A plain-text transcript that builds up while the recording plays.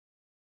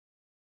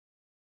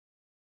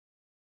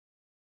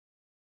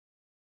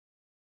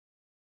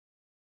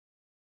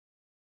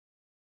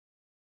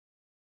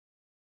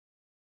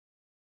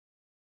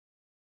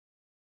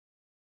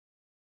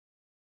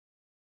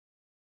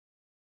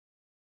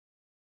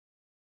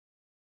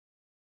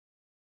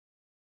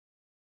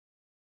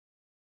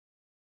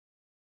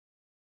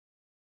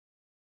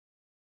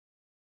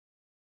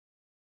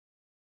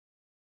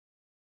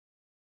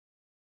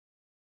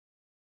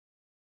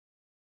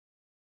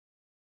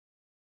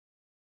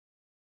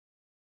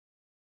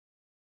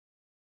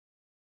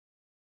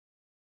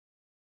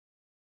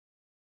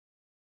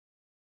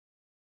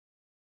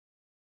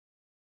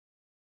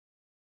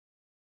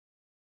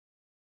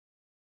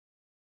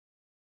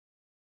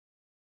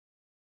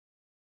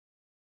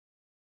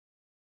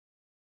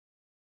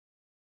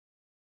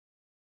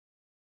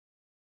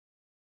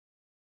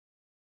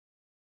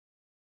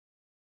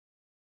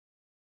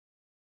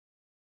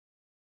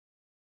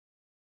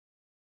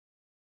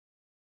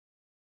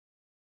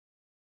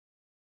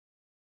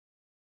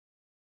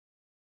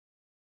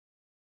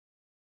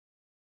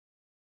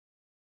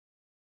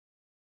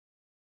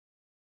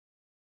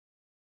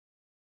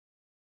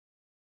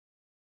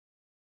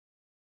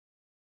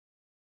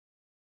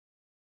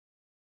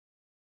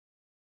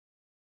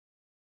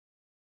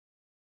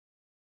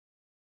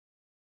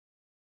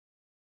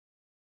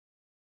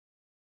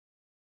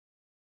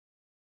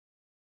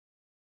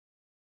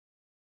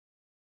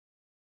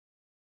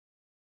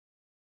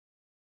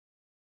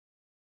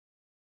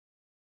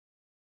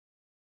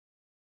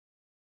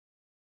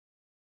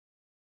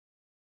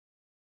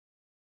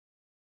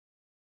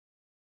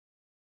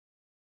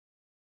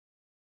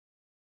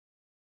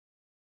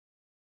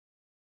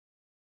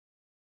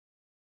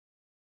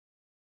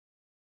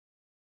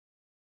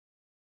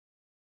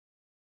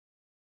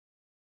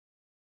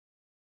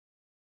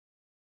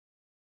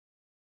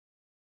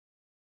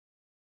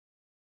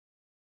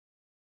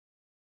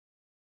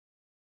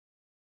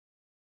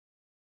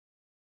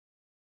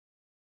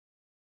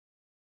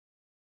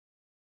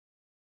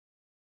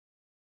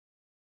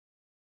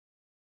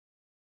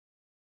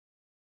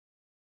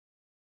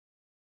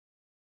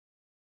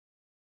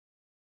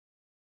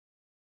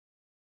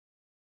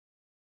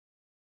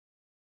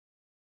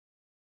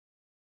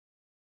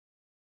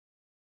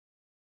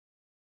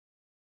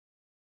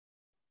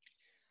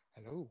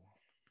Hello.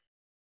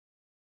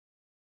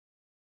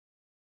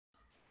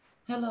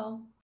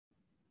 Hello.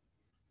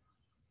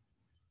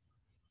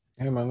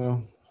 Hey, Manu.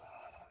 Let's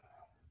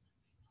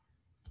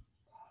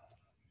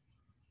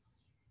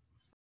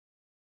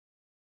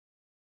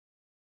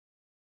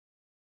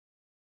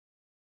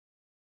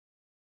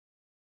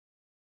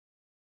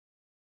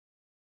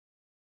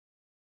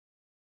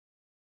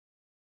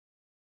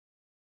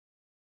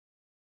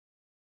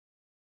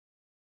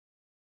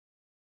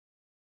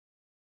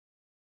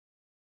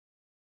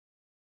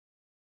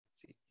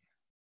see.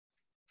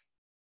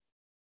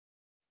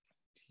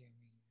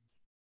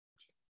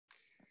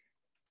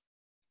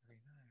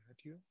 Arena, I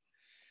heard you.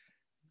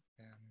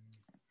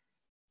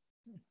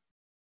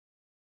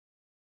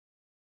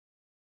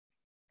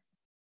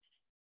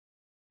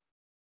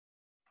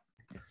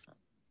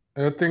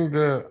 I think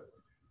the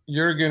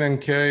Jürgen and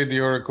Kay, the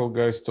Oracle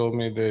guys, told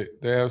me they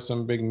have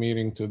some big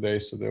meeting today,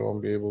 so they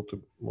won't be able to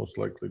most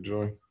likely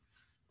join.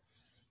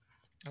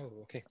 Oh,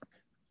 okay.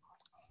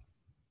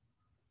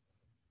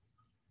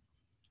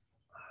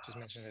 Just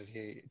mentioned that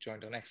he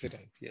joined on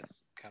accident.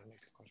 Yes, can't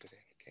make the call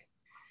today. Okay.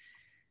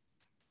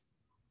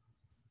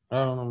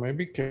 I don't know,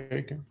 maybe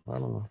Kay can. I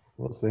don't know.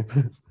 We'll see.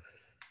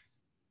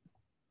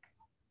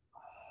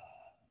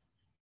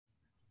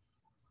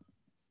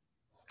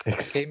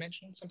 Kay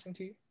mentioned something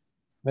to you?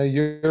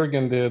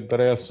 Jürgen did, but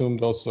I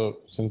assumed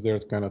also since they're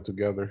kind of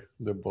together,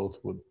 they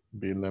both would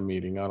be in the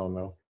meeting. I don't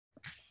know.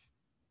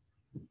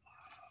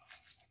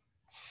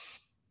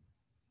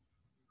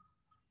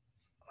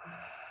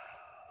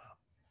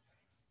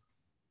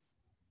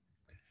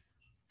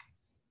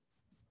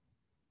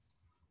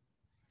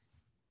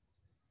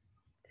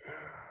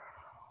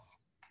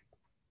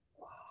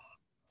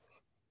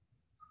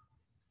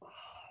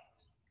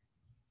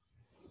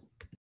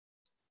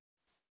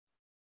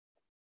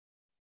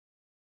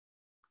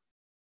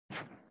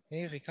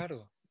 Hey,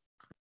 Ricardo.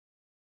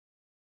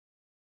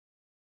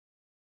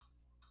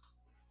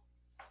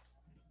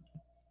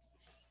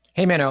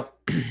 Hey, Mano.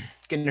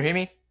 Can you hear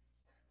me?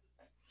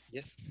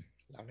 Yes,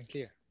 loud and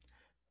clear.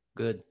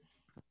 Good.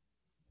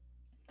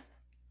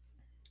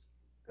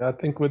 I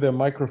think with the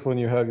microphone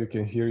you have, you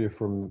can hear you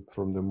from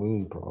the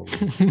moon,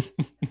 probably.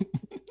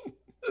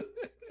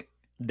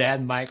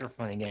 That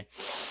microphone again.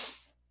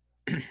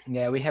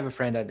 Yeah, we have a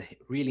friend that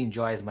really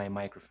enjoys my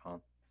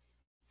microphone.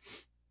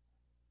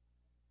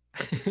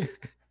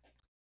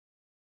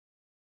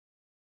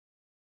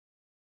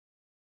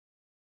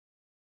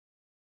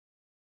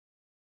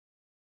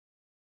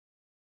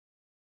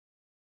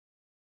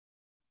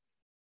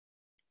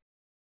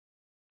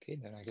 Okay,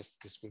 then I guess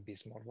this will be a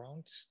small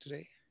round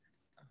today.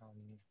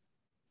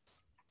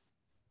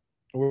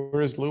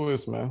 Where is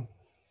Lewis, man?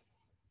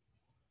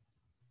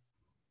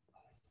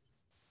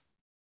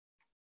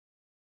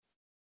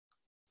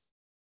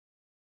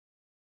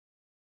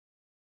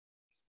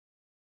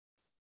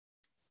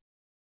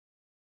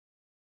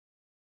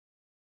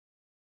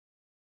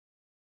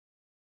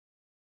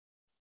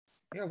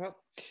 Yeah, well,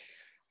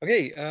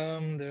 okay.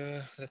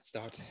 Let's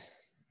start.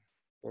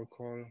 Roll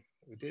call.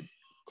 We did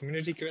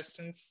community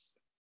questions.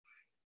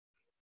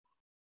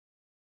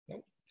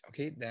 No.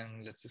 Okay,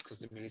 then let's discuss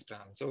the release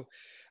plan. So,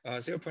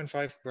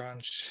 0.5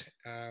 branch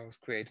was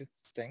created.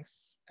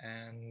 Thanks.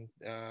 And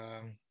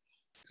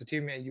so,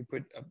 Timmy, you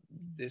put up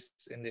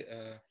this in the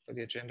for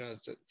the agenda.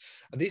 So,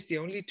 are these the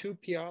only two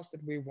PRs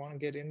that we want to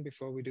get in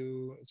before we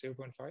do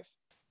 0.5?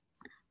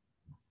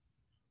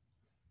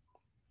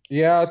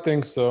 Yeah, I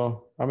think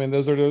so. I mean,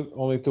 those are the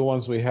only two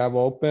ones we have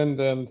opened,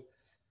 and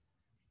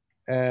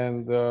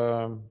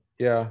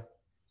yeah.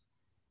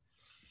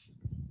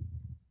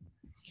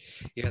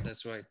 Yeah,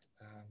 that's right.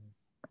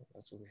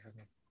 Also, we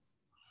haven't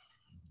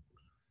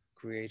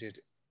created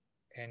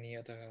any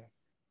other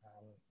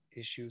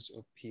issues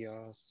or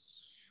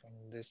PRs from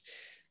this.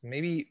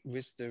 Maybe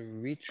with the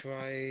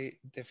retry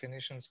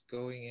definitions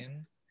going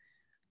in,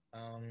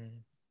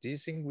 do you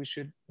think we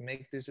should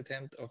make this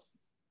attempt of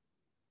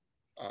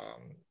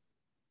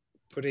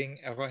putting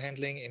error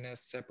handling in a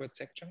separate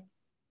section?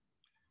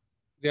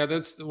 Yeah,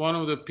 that's one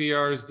of the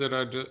PRs that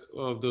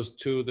of those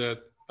two that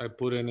I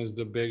put in is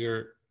the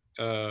bigger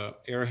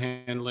air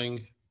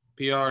handling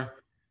PR,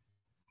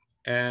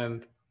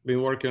 and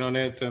been working on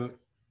it and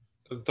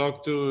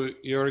talked to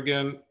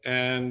Jürgen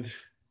and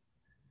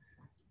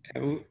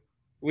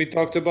we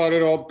talked about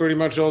it all pretty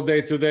much all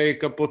day today a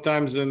couple of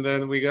times, and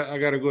then I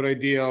got a good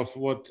idea of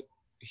what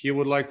he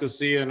would like to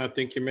see, and I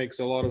think it makes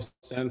a lot of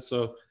sense.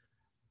 So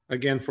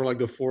again, for like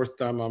the fourth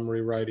time, I'm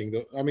rewriting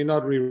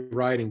not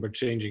rewriting, but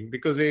changing,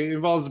 because it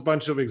involves a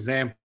bunch of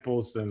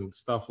examples and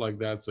stuff like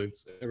that. So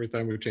it's every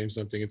time we change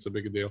something, it's a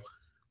big deal.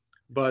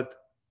 But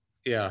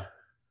yeah,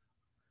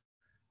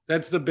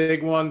 that's the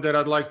big one that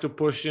I'd like to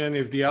push in.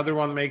 If the other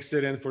one makes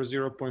it in for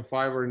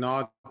 0.5 or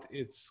not,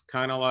 it's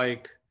kind of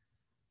like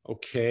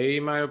okay,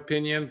 in my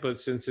opinion, but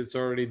since it's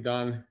already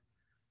done,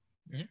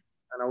 and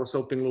I was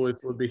hoping Louis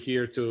would be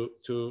here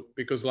to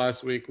because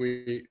last week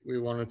we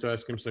wanted to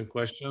ask him some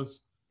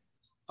questions.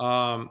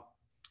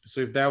 So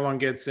if that one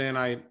gets in,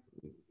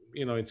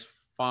 it's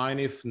fine.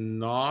 If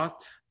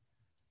not,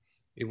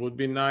 It would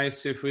be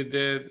nice if we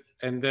did.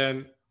 And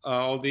then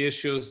all the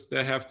issues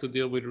that have to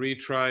deal with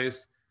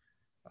retries.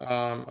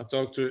 I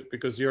talked to,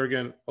 because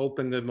Jürgen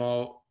opened them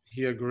all,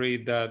 he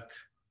agreed that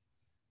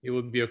it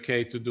would be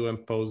okay to do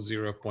and post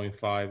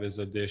 0.5 as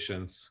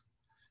additions.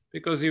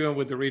 Because even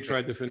with the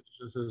retry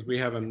definitions as we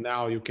have them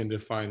now, you can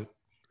define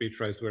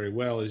retries very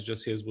well. It's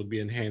just his would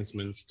be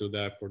enhancements to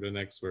that for the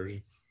next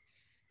version.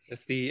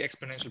 That's the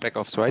exponential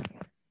backoffs, right?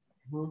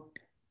 Mm-hmm.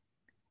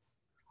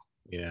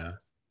 Yeah.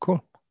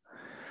 Cool.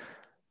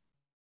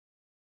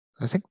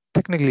 I think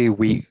technically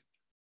we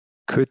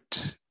could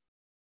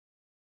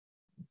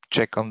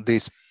check on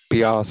these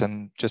PRs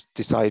and just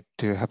decide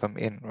to have them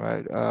in,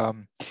 right?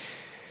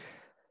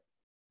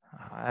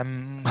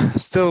 I'm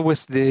still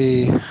with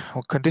the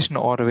condition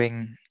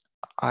ordering.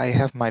 I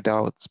have my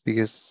doubts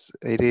because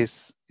it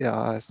is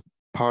as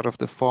part of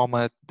the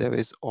format, there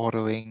is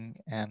ordering,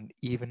 and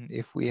even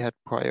if we had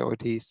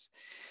priorities,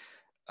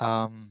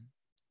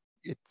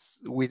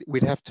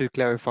 we'd have to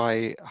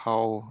clarify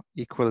how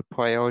equal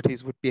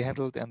priorities would be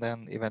handled, and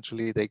then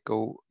eventually they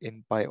go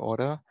in by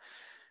order,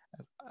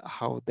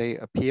 how they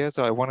appear.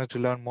 So I wanted to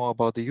learn more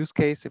about the use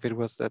case, if it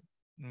was that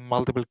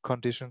multiple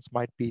conditions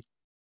might be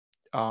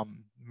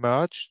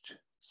merged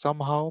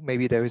somehow.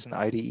 Maybe there is an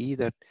IDE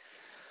that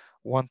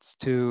wants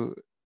to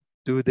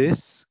do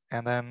this,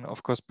 and then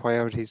of course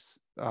priorities,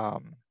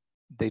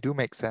 they do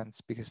make sense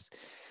because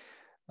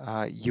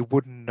you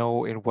wouldn't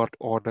know in what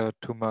order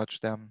to merge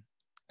them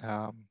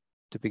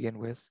to begin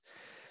with.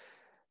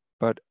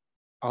 But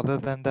other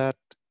than that,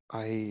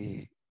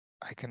 I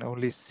can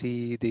only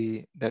see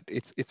that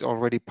it's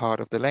already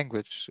part of the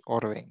language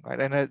ordering, right?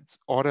 And it's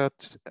ordered,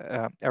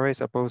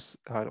 arrays are both,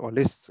 or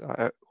lists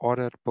are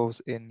ordered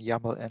both in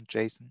YAML and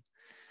JSON.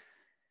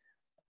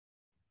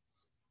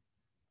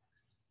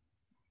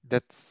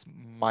 That's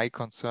my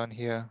concern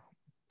here.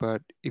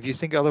 But if you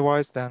think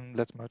otherwise, then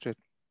let's merge it.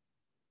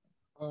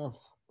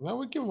 Now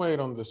we can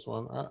wait on this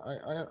one.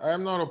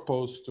 I'm not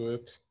opposed to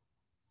it.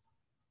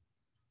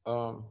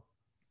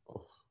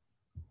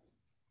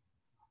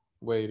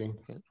 Waiting.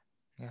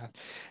 Yeah,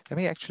 let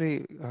me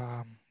actually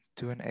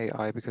do an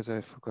AI because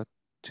I forgot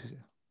to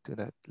do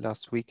that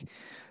last week.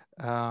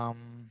 Talk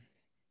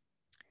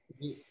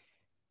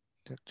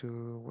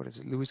to, what is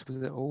it, Louis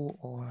with the O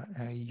or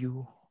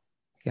U?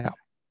 Yeah.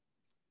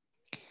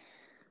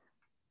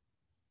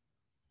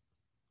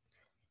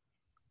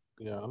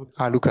 Yeah.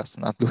 Lucas,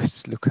 not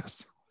Louis,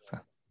 Lucas. So.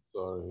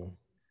 Sorry.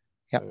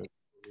 Yeah.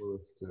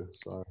 Louis too.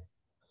 Sorry.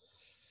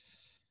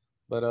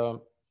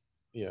 But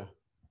yeah,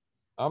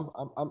 I'm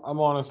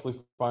honestly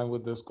fine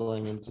with this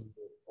going into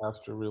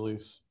after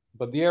release.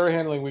 But the error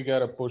handling, we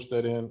gotta push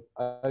that in.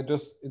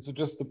 It's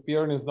just the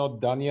PR is not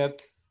done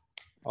yet.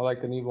 I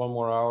need 1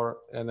 more hour,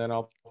 and then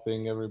I'll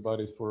ping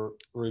everybody for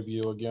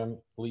review again.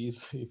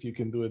 Please, if you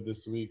can do it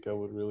this week, I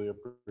would really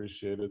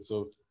appreciate it.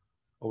 So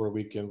over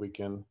weekend we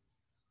can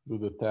do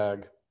the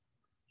tag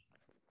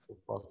if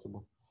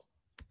possible.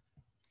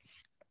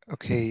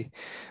 Okay,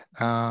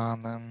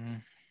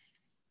 then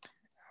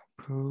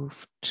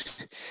approved,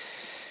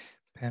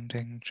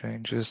 pending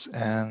changes,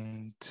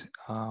 and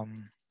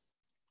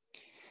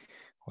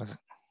what's it,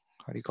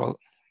 how do you call it?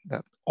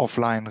 That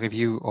offline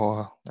review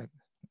or like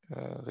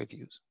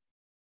reviews.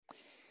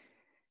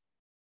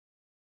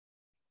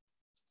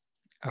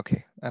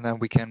 Okay, and then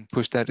we can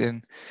push that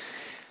in,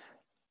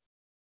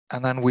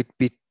 and then we'd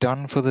be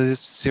done for the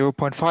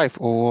 0.5.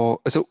 Or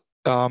so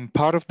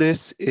part of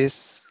this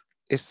is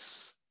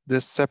the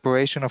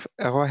separation of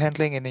error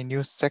handling in a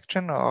new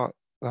section, or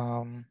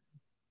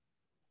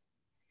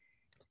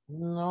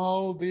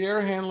No, the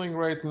error handling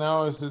right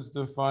now, as it's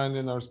defined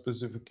in our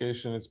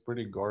specification, it's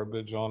pretty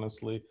garbage,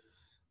 honestly.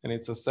 And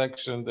it's a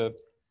section that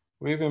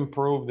we've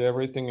improved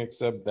everything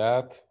except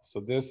that. So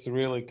this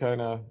really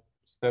kind of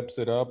steps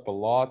it up a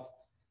lot.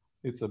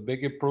 It's a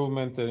big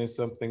improvement, and it's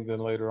something that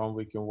later on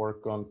we can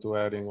work on to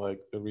adding like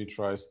the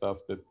retry stuff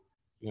that,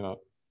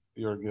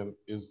 Jürgen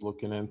is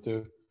looking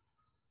into.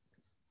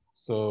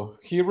 So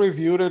he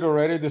reviewed it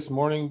already this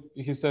morning.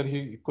 He said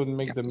he couldn't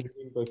make the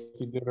meeting, but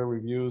he did our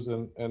reviews,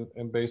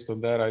 and based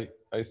on that,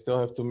 I still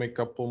have to make a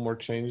couple more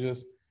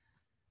changes.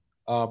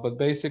 But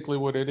basically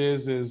what it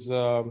is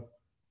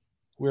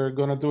we're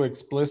gonna do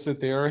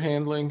explicit error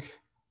handling.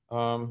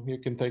 You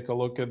can take a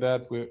look at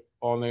that.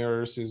 On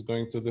errors is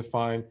going to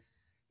define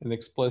an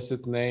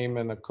explicit name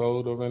and a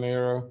code of an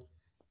error,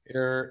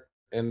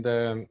 and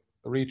then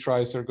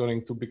retries are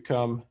going to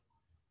become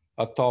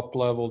a top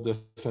level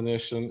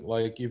definition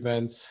like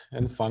events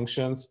and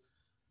functions.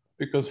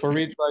 Because for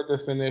retry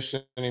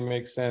definition, it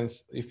makes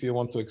sense if you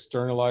want to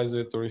externalize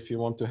it, or if you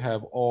want to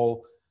have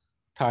all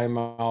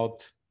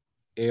timeout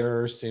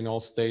errors in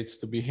all states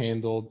to be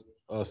handled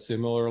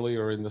similarly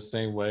or in the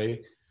same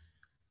way.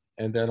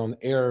 And then on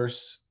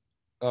errors,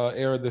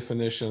 error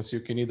definitions, you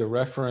can either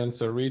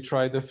reference a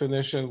retry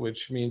definition,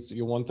 which means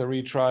you want a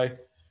retry,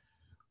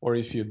 or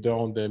if you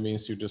don't, that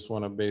means you just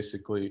want to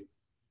basically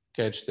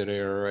catch that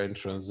error and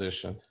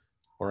transition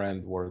or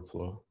end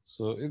workflow.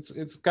 So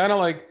it's kind of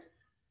like,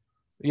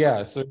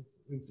 yeah. So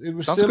it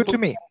was sounds good to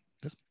me.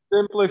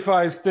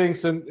 simplifies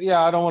things. And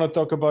yeah, I don't want to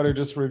talk about it.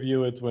 Just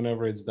review it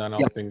whenever it's done.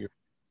 I'll Yeah. ping you.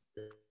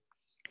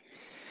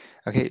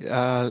 Okay,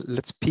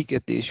 let's peek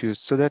at the issues.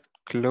 So that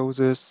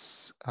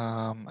closes,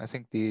 I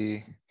think,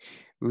 the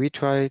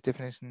retry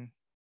definition.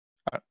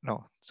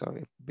 No,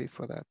 sorry,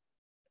 before that.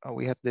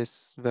 We had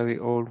this very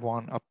old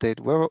one, update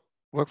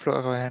workflow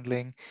error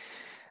handling,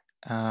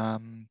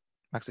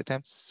 max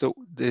attempts. So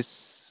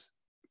this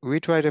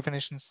retry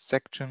definitions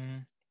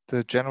section,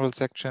 the general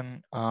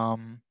section,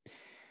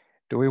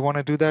 do we want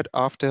to do that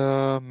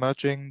after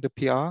merging the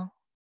PR?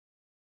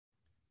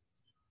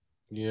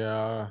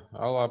 Yeah,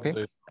 I'll Okay.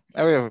 update.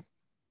 Oh, yeah.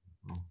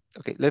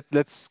 Okay,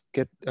 let's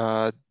get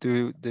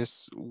do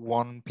this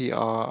one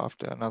PR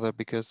after another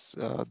because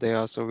they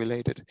are so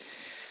related.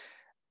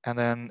 And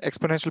then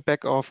exponential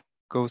backoff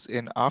goes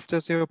in after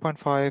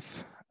 0.5.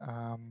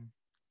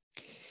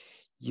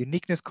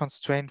 Uniqueness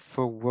constraint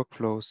for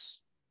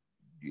workflows.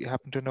 You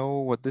happen to know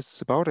what this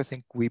is about? I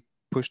think we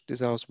pushed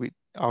this out.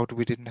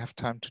 We didn't have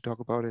time to talk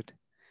about it.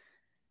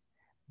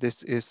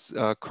 This is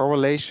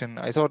correlation.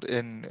 I thought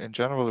in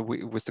general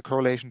with the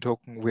correlation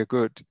token we're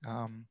good.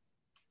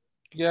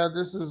 Yeah,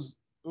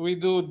 we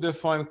do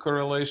define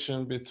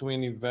correlation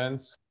between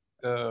events,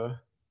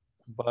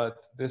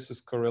 but this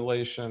is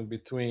correlation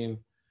between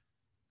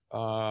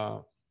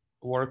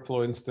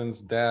workflow instance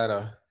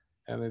data,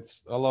 and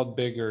it's a lot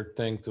bigger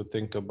thing to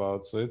think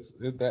about. So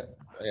yeah,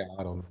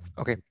 I don't know.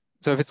 Okay,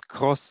 so if it's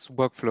cross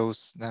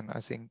workflows, then I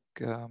think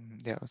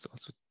yeah, it's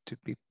also to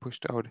be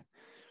pushed out.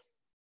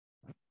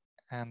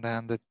 And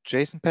then the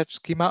JSON patch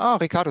schema. Oh,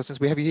 Ricardo,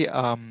 since we have you here,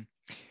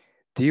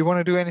 do you want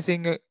to do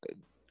anything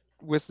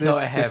with No, I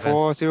this haven't.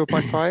 before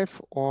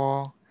 0.5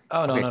 or?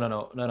 Oh no, Okay,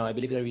 no. I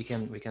believe that we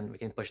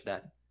can push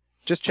that.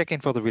 just check in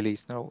for the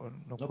release. No,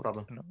 No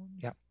problem. no,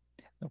 yeah,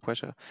 no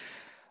pressure.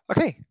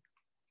 Okay,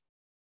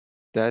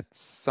 that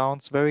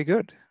sounds very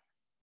good.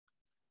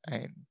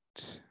 And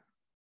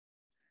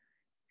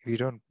if you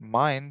don't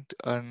mind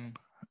a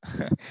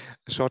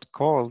short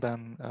call,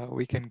 then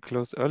we can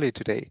close early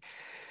today.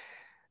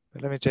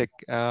 But let me check.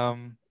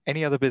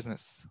 Any other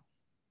business?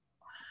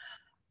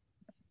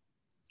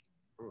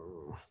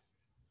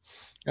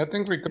 I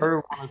think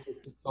Ricardo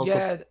wanted to talk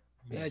Yeah,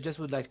 yeah. I just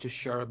would like to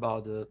share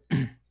about the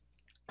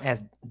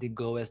as the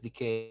Go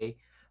SDK.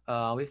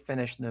 We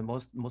finished the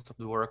most of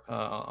the work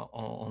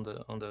on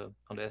the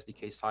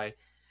SDK side.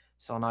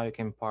 So now you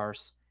can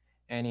parse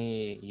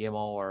any YAML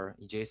or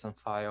JSON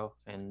file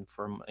and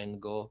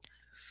Go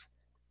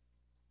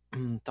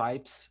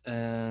types,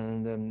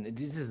 and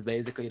this is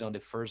basically the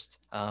first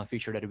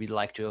feature that we'd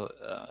like to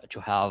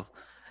have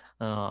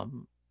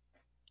um,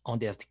 on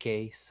the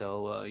SDK.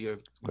 So you're in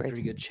Great.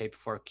 pretty good shape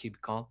for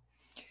KubeCon.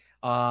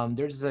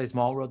 There's a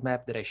small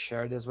roadmap that I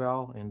shared as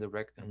well in the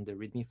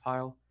README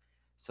file,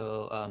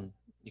 so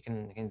you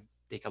can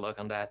take a look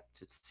on that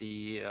to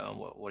see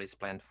what is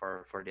planned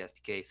for the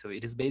SDK. So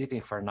it is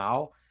basically for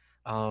now.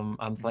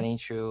 I'm planning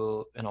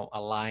to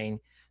align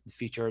the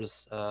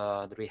features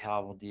that we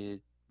have on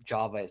the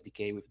Java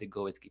SDK with the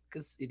Go SDK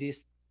because it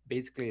is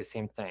basically the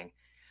same thing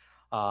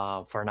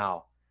for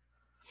now,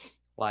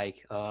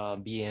 like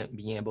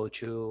being able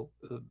to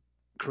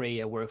create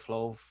a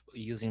workflow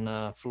using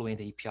a Fluent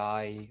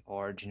API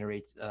or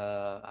generate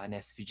an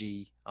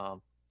SVG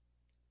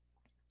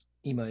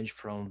image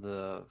from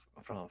the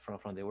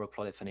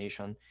workflow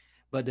definition.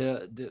 But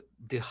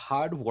the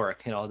hard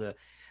work, the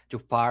to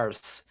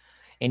parse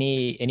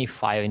any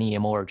file, any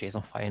YAML or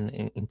JSON file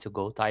into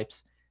Go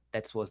types,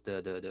 that was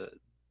the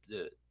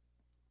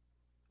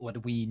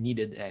what we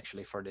needed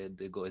actually for the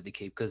Go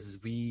SDK because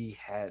we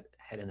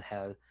hadn't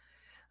had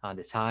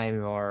the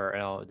time or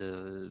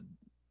the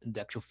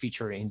actual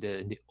feature in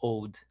the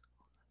old,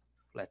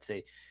 let's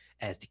say,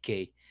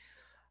 SDK.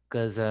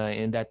 Because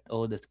in that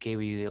old SDK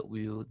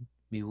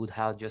we would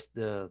have just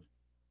the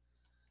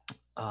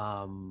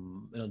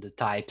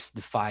types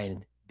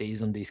defined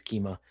based on the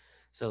schema,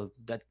 so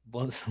that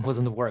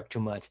wasn't work too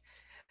much.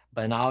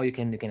 But now you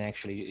can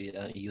actually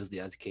use the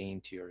SDK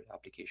into your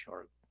application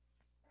or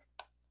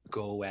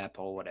Go app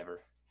or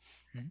whatever.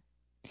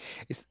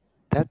 Is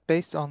that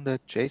based on the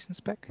JSON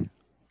spec?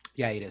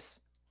 Yeah, it is.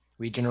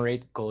 We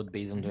generate code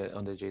based on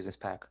the JSON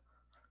spec.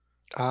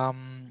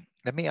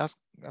 Let me ask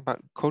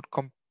about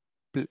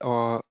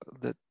or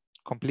the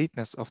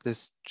completeness of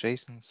this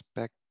JSON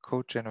spec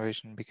code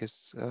generation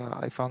because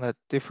I found that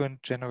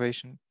different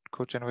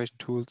code generation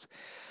tools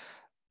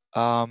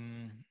are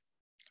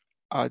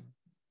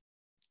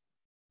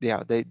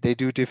yeah they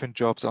do different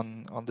jobs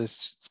on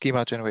this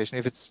schema generation.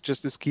 If it's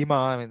just a schema,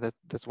 I mean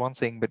that's one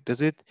thing, but does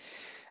it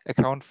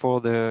account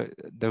for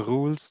the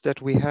rules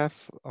that we have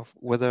of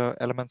whether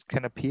elements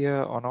can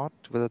appear or not,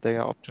 whether they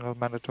are optional,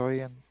 mandatory,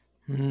 and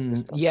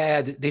this stuff?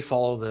 Yeah, they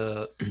follow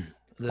the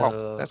Wow,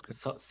 the that's good.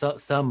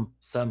 some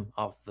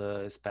of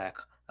the spec.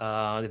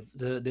 The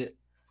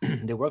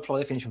the workflow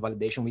definition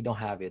validation, we don't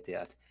have it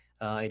yet.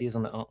 It is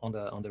on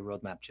the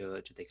roadmap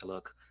to take a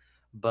look.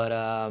 But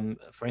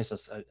for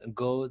instance,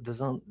 Go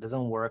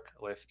doesn't work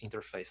with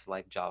interface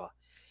like Java.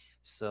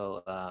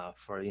 So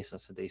for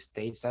instance, the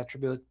states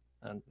attribute,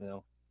 and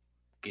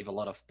gave a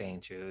lot of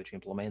pain to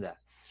implement that.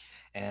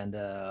 And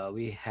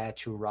we had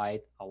to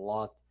write a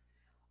lot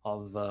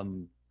of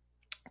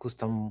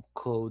custom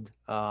code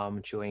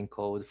to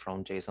encode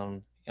from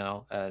JSON,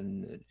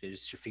 and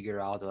just to figure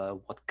out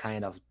what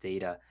kind of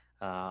data,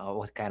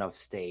 what kind of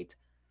state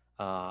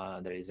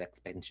there is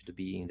expected to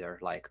be in there,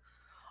 like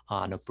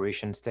an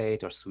operation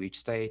state or switch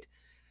state,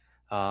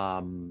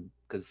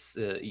 because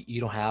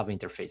you don't have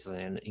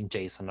interfaces in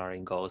JSON or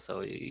in Go,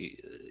 so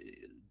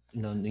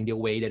in the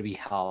way that we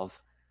have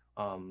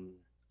um,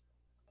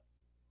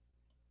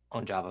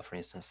 on Java, for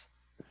instance.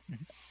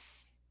 Mhm.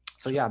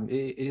 So yeah,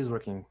 it is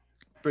working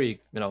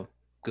pretty,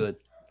 good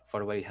for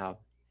the way we have,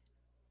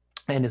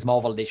 and the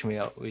small validation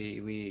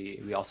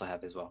we also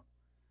have as well.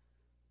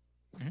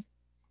 Mhm.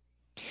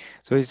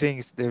 So you're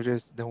saying there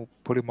is no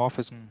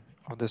polymorphism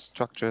of the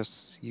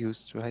structures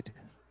used, right?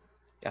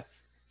 Yeah.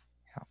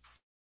 Yeah.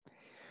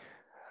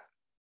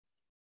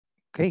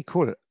 Okay,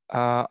 cool.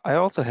 I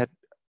also had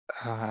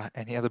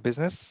any other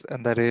business,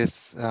 and that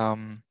is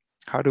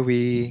how do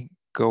we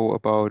go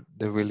about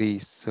the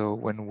release? So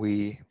when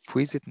we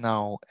freeze it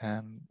now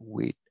and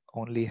we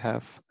only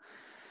have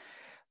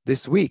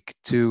this week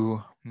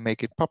to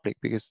make it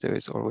public because there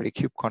is already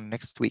KubeCon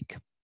next week.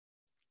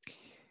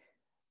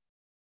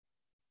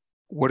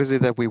 What is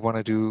it that we want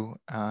to do?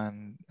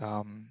 And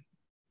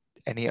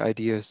any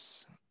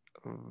ideas,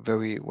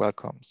 very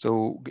welcome.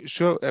 So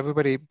sure,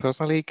 everybody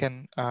personally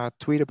can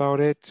tweet about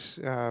it,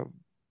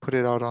 put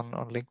it out on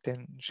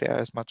LinkedIn, share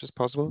as much as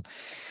possible.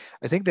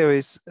 I think there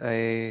is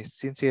a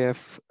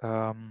CNCF,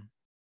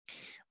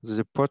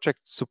 the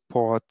project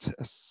support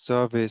a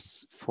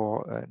service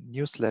for a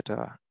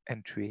newsletter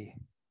entry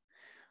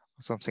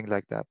or something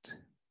like that.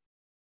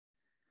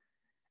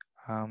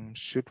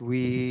 Should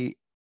we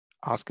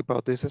ask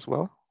about this as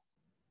well?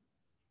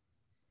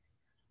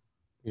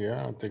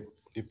 Yeah, I think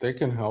if they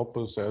can help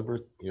us,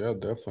 yeah,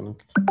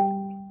 definitely.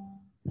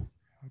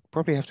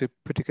 Probably have to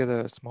put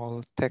together a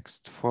small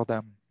text for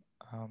them,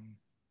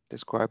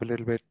 describe a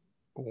little bit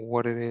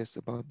what it is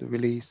about the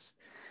release,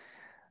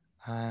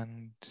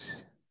 and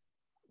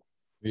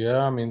Yeah,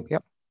 I mean,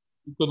 yep.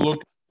 you could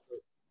look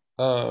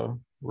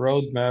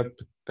roadmap,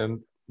 and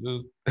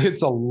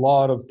it's a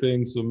lot of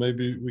things. So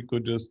maybe we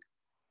could just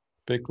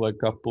pick like a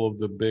couple of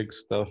the big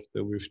stuff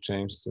that we've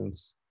changed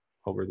since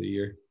over the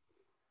year.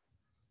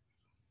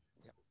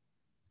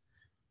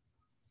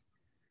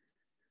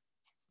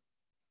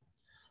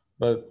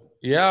 But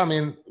yeah, I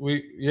mean,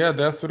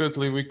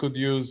 definitely we could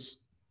use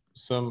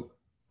some,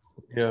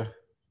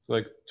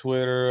 like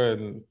Twitter,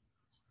 and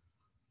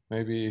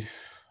maybe,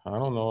 I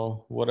don't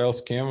know, what else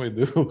can we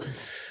do?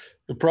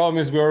 The problem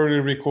is we already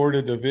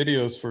recorded the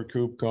videos for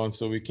KubeCon,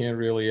 so we can't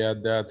really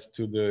add that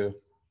to the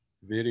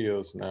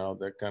videos now.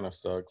 That kind of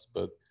sucks,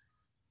 but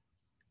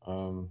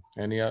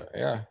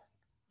yeah,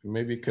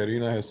 maybe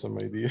Karina has some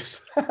ideas.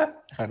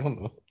 I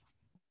don't know.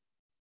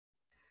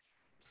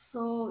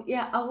 So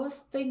yeah, I was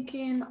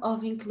thinking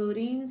of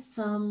including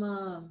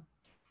some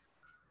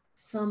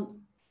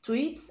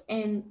tweets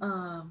and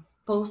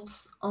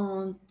posts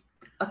on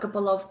a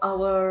couple of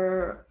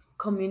our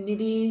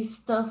community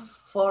stuff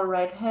for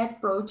Red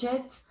Hat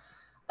projects.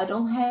 I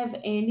don't have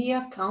any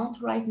account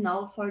right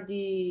now for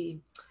the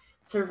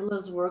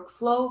serverless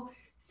workflow.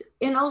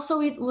 And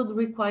also it would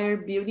require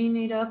building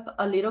it up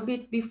a little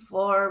bit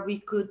before we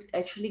could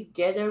actually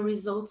gather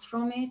results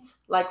from it,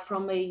 like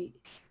from a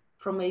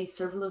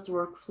serverless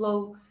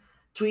workflow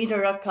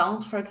Twitter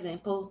account, for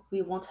example.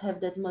 We won't have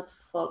that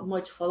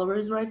much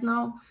followers right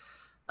now,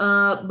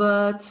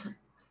 but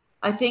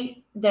I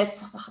think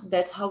that's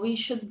how we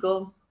should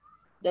go.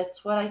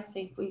 That's what I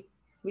think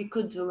we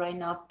could do right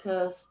now,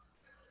 because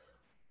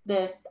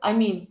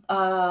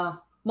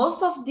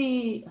most of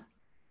the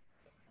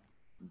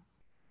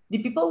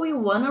people we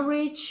want to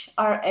reach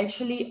are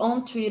actually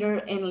on Twitter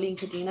and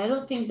LinkedIn. I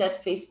don't think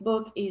that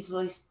Facebook is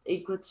a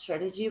good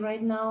strategy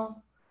right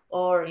now,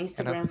 or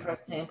Instagram, for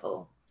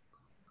example.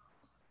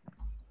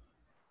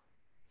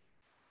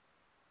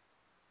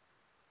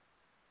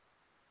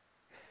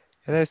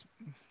 Yeah,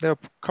 there are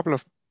a couple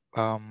of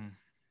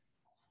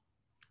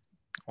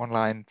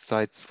online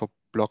sites for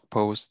blog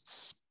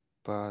posts,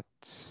 but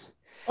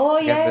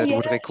again, that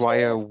would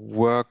require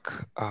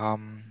work.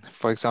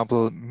 For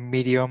example,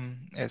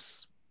 Medium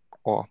is,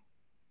 or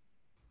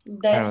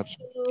that's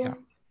true. yeah.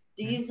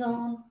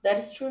 D-Zone, that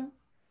is true.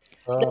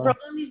 The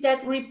problem is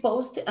that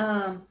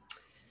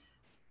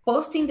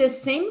posting the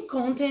same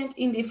content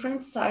in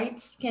different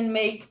sites can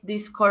make the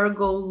score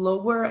go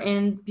lower,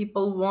 and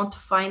people won't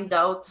find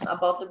out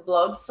about the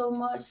blog so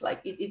much.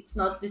 Like it's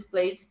not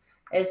displayed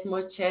as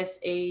much as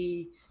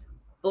a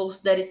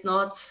post that is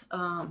not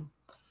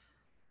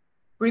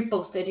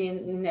reposted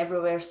in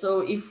everywhere. So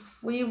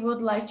if we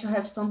would like to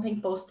have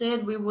something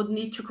posted, we would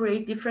need to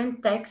create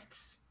different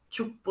texts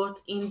to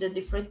put in the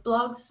different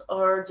blogs,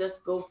 or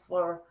just go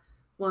for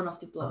one of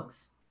the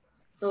blogs.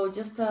 So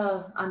just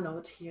a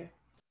note here.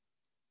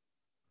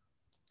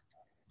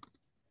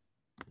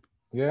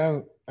 Yeah,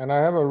 and I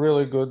have a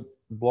really good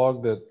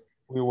blog that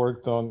we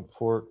worked on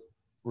for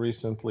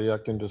recently. I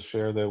can just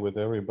share that with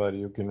everybody.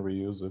 You can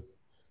reuse it.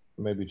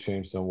 maybe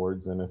change some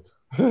words in it.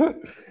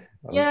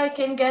 Yeah, I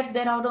can get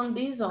that out on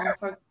this zone,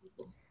 for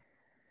example.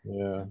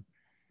 Yeah.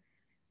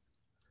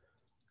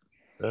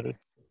 That is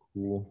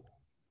cool.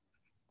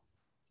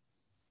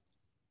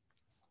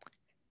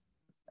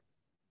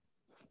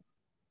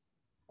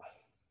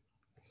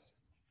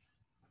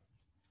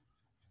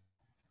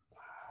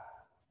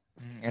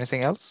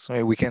 Anything else?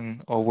 We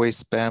can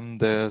always spam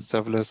the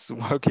serverless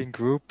working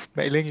group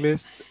mailing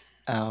list,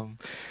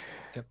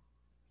 Yep.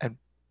 and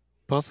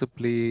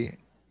possibly,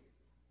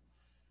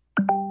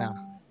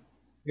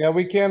 Yeah,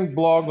 we can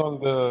blog on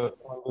the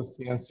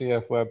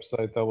CNCF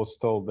website. I was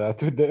told that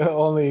the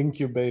only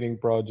incubating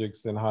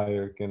projects in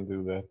Hire can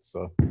do that.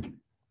 So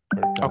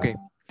okay.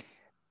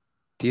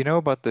 Do you know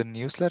about the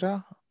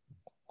newsletter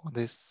on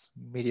this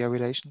media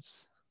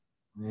relations?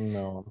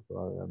 No, I'm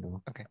sorry, I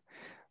don't. Okay.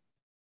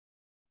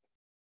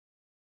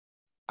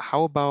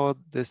 How about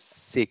the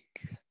SIG?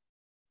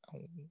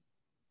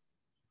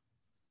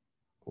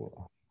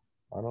 Well,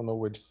 I don't know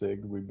which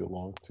SIG we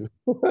belong to.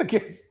 I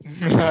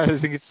guess I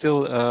think it's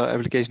still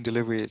application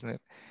delivery, isn't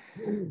it?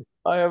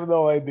 I have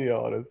no idea,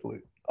 honestly.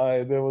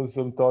 There was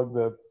some talk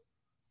that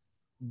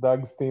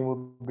Doug's team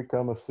would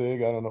become a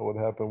SIG. I don't know what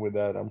happened with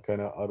that. I'm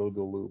kind of out of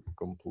the loop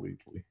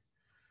completely.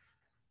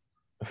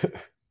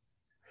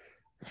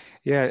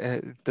 Yeah,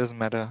 it doesn't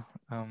matter.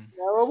 Yeah,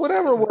 well,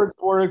 whatever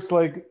works.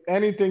 Like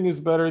anything is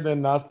better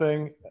than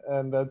nothing,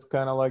 and that's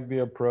kind of like the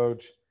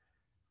approach.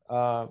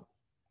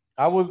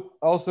 I would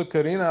also,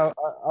 Karina,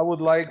 I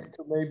would like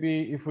to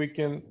maybe if we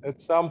can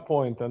at some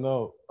point. I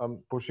know I'm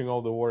pushing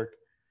all the work.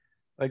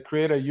 Like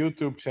create a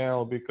YouTube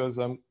channel because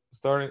I'm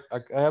starting.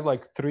 I have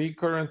like 3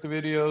 current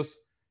videos,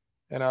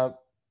 and I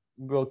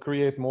will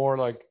create more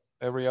like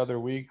every other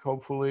week,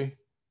 hopefully.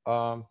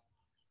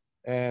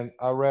 And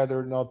I'd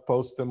rather not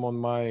post them on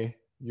my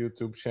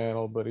YouTube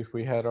channel, but if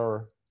we had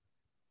our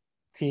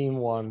team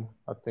one,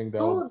 I think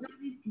that would. Oh,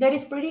 that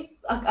is pretty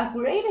a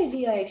great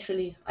idea,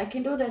 actually. I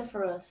can do that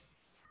for us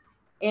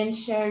and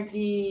share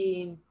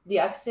the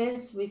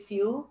access with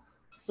you.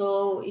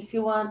 So if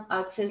you want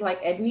access,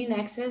 like admin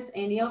access,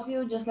 any of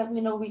you, just let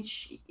me know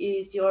which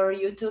is your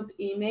YouTube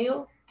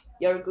email,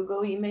 your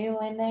Google email,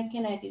 and I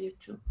can add you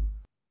too.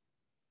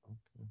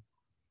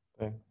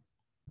 Okay.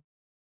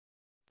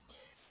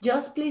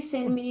 Just please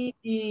send me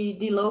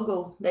the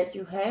logo that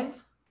you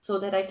have so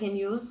that I can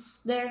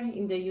use there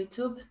in the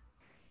YouTube.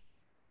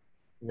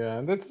 Yeah,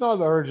 and it's not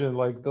urgent.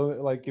 Like,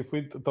 don't like if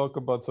we talk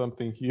about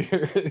something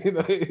here, you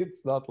know,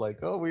 it's not like,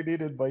 oh, we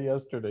need it by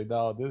yesterday.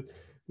 No,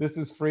 this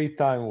is free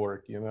time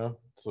work, you know.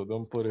 So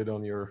don't put it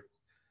on your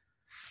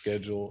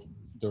schedule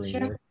during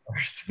Sure. work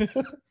hours.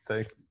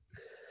 Thanks.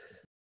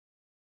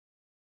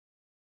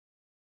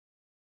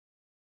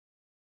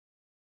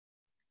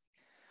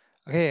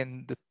 Okay,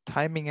 and the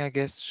timing, I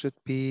guess, should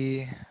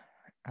be,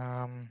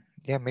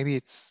 yeah, maybe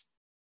it's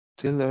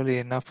still early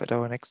enough at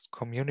our next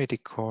community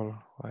call,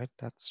 right?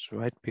 That's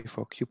right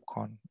before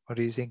KubeCon. Or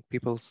do you think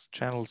people's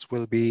channels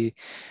will be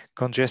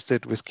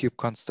congested with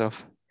KubeCon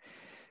stuff?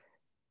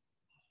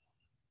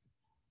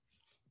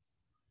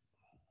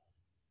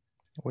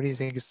 What do you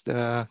think is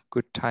the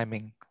good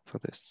timing for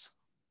this?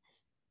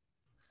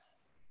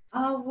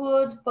 I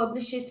would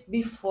publish it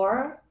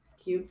before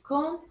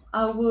KubeCon.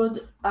 I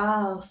would,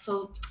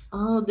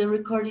 the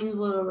recordings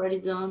were already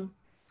done.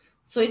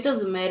 So it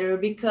doesn't matter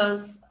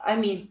because, I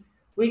mean,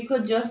 we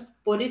could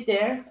just put it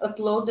there,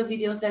 upload the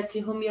videos that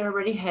Tihumi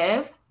already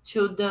have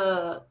to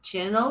the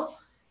channel.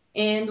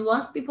 And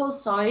once people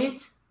saw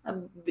it,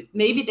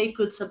 maybe they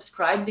could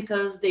subscribe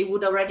because they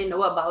would already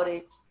know about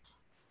it.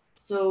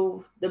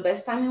 So the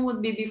best timing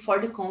would be before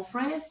the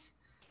conference,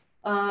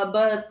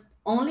 but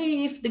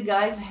only if the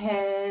guys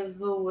have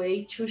a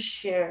way to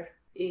share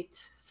it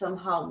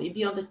somehow,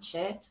 maybe on the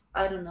chat.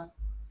 I don't know.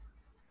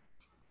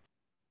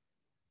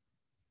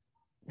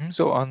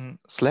 So on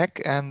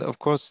Slack, and of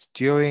course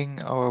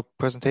during our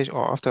presentation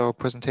or after our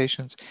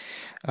presentations,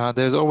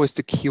 there's always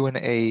the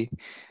Q&A,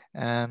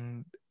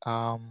 and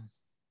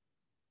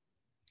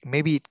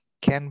maybe it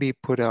can be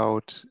put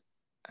out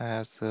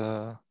as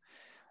a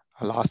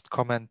last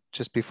comment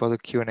just before the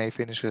Q&A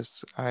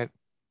finishes.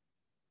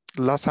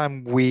 Last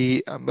time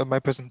my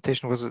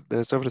presentation was at the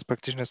Serverless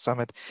Practitioners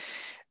Summit,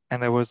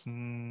 and there was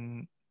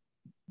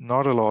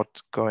not a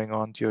lot going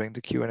on during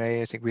the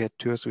Q&A. I think we had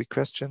 2 or 3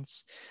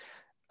 questions.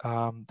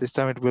 This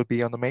time it will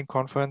be on the main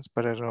conference,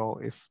 but I don't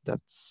know if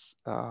that's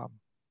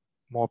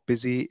more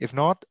busy. If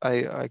not,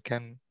 I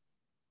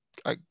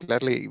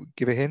gladly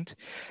give a hint.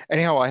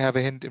 Anyhow, I have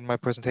a hint in my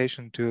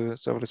presentation to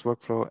serverless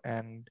workflow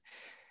and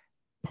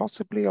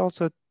possibly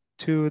also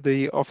to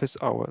the office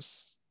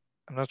hours.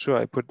 I'm not sure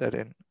I put that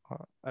in.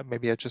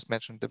 Maybe I just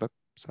mentioned the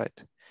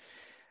website.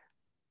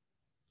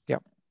 Yeah.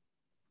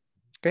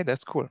 Okay,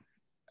 that's cool.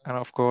 And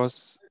of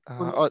course,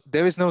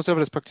 there is no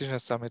serverless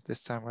practitioners summit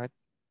this time, right?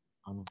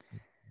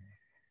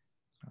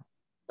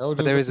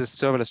 But there is a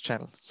serverless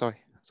channel. Sorry.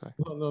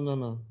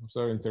 No. I'm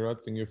sorry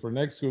interrupting you. For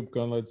next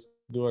KubeCon, let's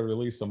do a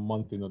release a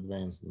month in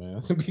advance,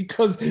 man.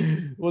 Because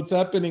what's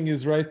happening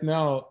is right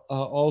now,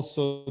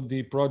 also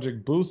the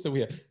project booth that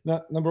we have.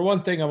 Now, number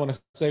one thing I want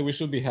to say, we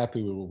should be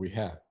happy with what we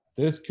have.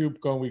 This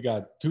KubeCon, we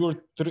got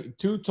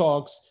two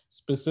talks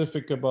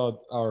specific about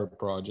our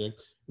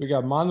project. We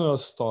got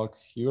Manuel's talk,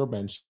 you're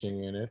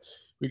mentioning in it.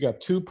 We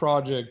got 2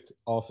 project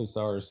office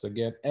hours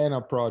again and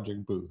a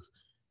project booth.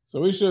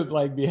 So we should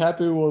like be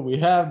happy with what we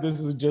have.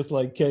 This is just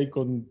like cake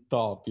on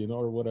top, you know,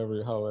 or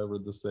whatever, however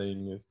the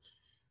saying is.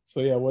 So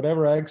yeah,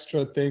 whatever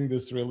extra thing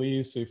this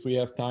release, if we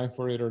have time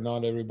for it or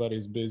not,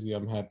 everybody's busy.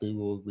 I'm happy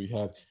with what we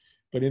have.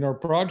 But in our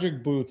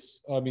project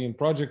booths, I mean,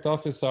 project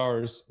office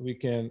hours, we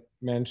can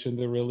mention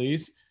the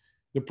release.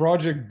 The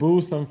project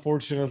booth,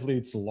 unfortunately,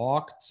 it's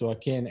locked, so I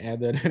can't add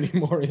that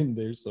anymore in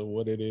there. So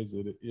what it is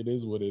what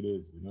it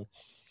is, you know.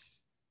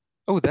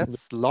 Oh,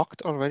 that's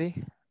locked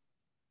already?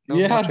 No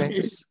Yeah, more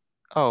changes?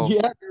 Oh,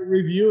 yeah,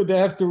 they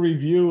have to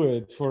review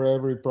it for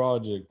every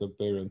project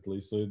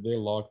apparently. So they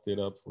locked it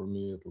up for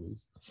me at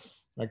least.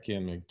 I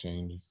can't make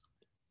changes.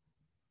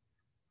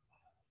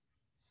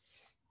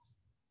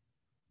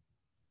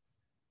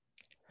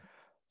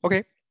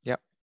 okay. Yeah.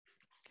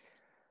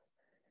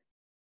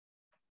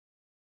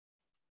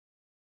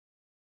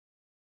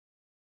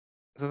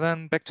 So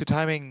then back to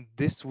timing,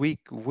 this week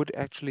would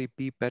actually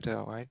be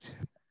better, right?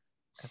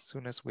 As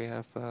soon as we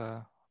have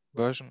a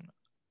version.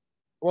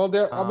 Well,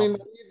 there. I mean, Um,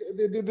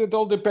 it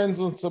all depends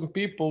on some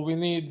people. We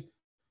need,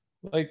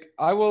 like,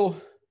 I will.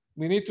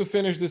 We need to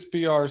finish this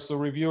PR, so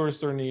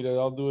reviewers are needed.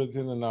 I'll do it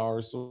in an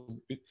hour. So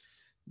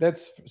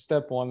that's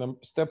step one.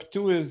 Step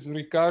two is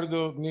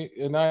Ricardo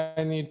and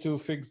I need to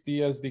fix the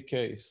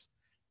SDKs.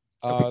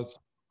 okay. So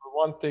for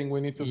one thing,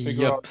 we need to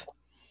figure out Yep.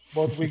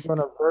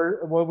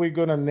 what we're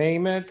gonna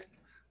name it,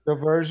 the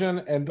version,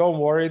 and don't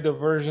worry, the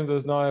version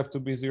does not have to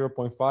be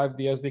 0.5.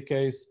 The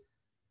SDKs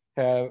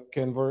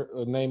can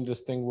name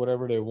this thing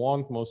whatever they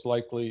want, most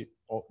likely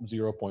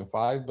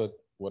 0.5, but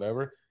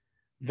whatever.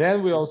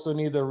 Then we also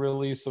need a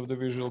release of the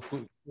Visual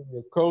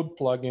Code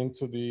plugin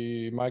to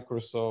the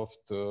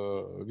Microsoft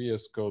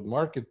VS Code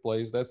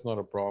Marketplace. That's not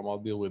a problem. I'll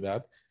deal with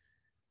that.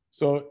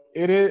 So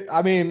it is.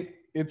 I mean,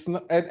 it's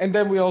not. And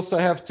then we also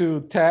have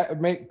to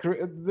make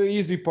the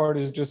easy part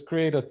is just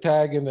create a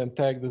tag and then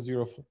tag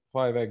the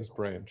 05x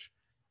branch.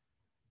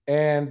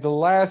 And the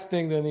last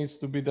thing that needs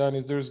to be done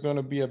is there's going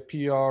to be a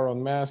PR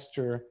on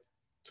master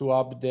to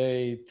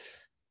update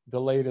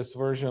the latest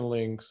version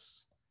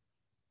links.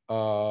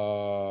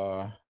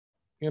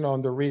 You know,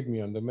 on the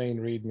README, on the main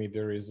README,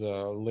 there is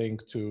a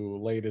link to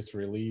latest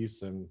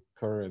release and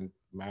current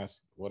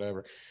master,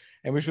 whatever.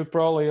 And we should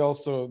probably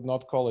also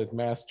not call it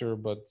master,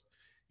 but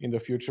in the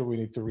future we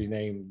need to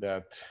rename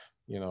that,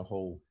 you know,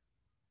 whole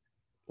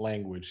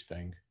language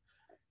thing.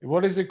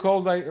 What is it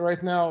called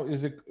right now?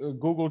 Is it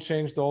Google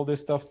changed all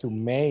this stuff to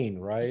main,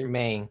 right?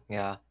 Main,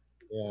 yeah.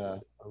 Yeah,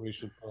 so we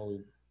should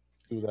probably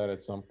do that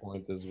at some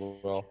point as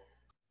well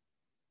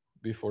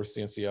before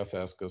CNCF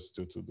asks us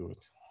to do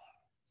it.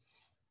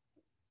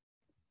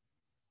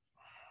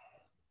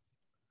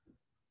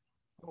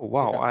 Oh,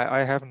 wow, Yeah.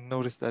 I haven't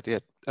noticed that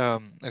yet.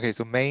 Okay,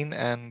 so main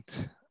and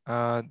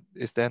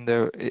is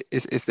there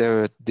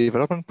a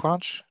development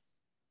branch?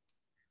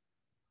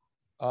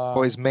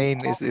 Or is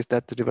main, is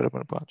that the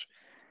development branch?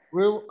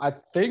 Well, I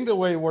think the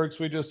way it works,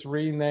 we just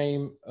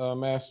rename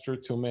master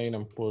to main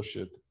and push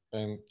it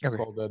and Okay.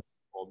 call that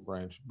default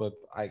branch. But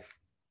I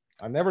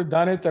never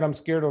done it, and I'm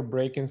scared of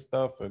breaking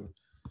stuff, and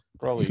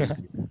probably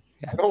easy.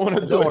 I don't want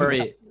to do Don't it.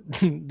 worry.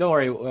 Don't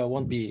worry. It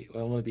won't be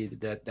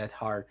that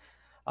hard.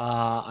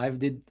 I've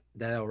did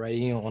that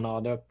already on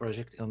other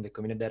project on the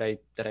community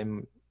that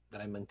I'm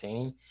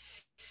maintaining,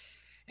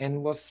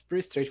 and was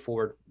pretty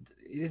straightforward.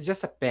 It's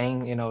just a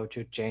pain, you know,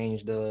 to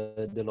change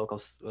the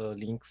local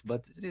links,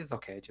 but it is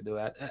okay to do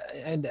that.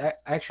 And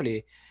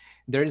actually,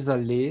 there is a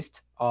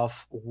list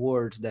of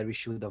words that we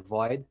should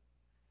avoid.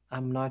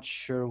 I'm not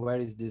sure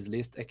where is this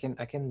list. I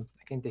can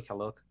take a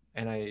look,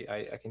 and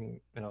I can,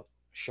 you know,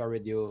 share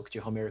with you,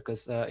 Homer,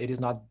 because it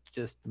is not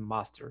just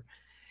master.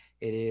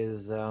 It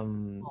is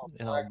you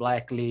know,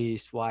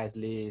 blacklist,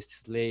 whitelist,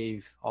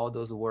 slave, all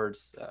those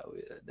words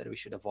that we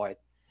should avoid.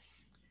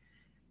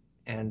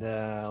 And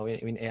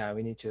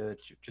we need to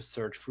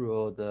search through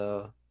all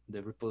the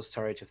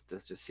repository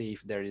to see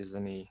if there is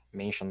any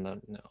mention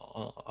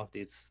of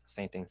these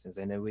sentences,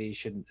 and then we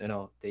should, you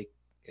know, take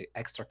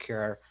extra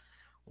care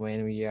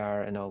when we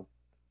are, you know,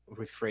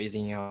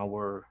 rephrasing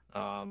our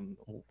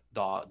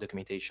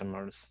documentation,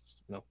 or,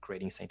 you know,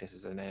 creating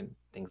sentences and then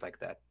things like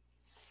that,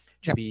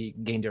 to Yeah. be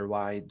gender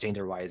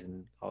wise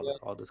and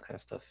all those kind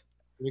of stuff.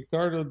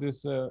 Ricardo,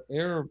 this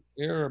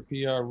error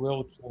PR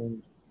will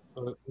change.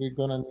 So we're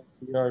gonna need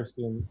PRs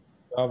in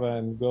Java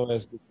and Go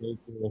SDK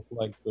to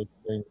reflect those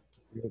changes.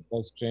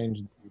 Let's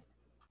change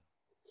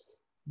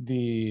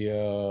the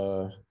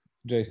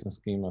JSON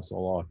schemas a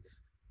lot.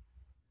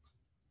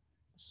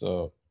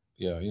 So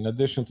yeah, in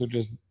addition to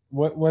just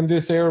when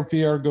this error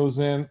PR goes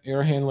in,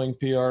 error handling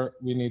PR,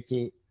 we need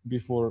to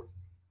before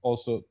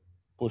also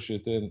push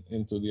it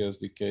into the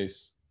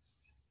SDKs.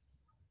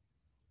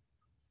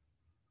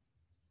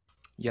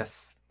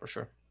 Yes, for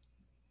sure.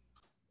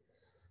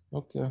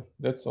 Okay,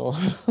 that's all.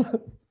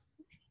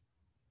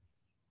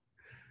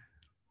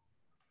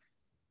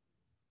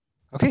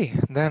 Okay,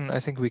 then I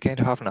think we gained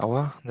half an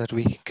hour that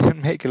we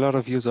can make a lot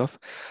of use of.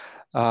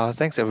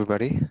 Thanks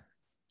everybody,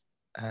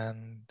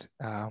 and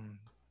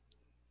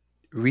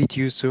read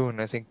you soon.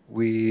 I think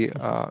we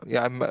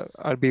yeah,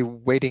 I'll be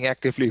waiting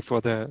actively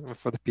for the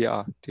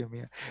PR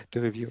to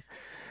review.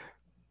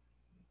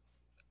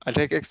 I'll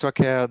take extra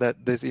care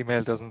that this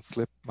email doesn't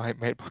slip my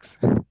mailbox.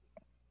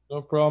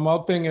 No problem.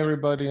 I'll ping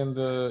everybody in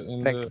the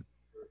Thanks.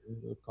 in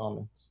the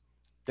comments.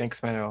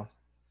 Thanks, Manuel.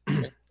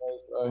 Thanks, guys.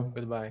 Bye.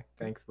 Goodbye.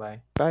 Thanks.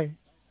 Bye. Bye.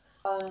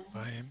 Bye.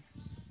 Bye.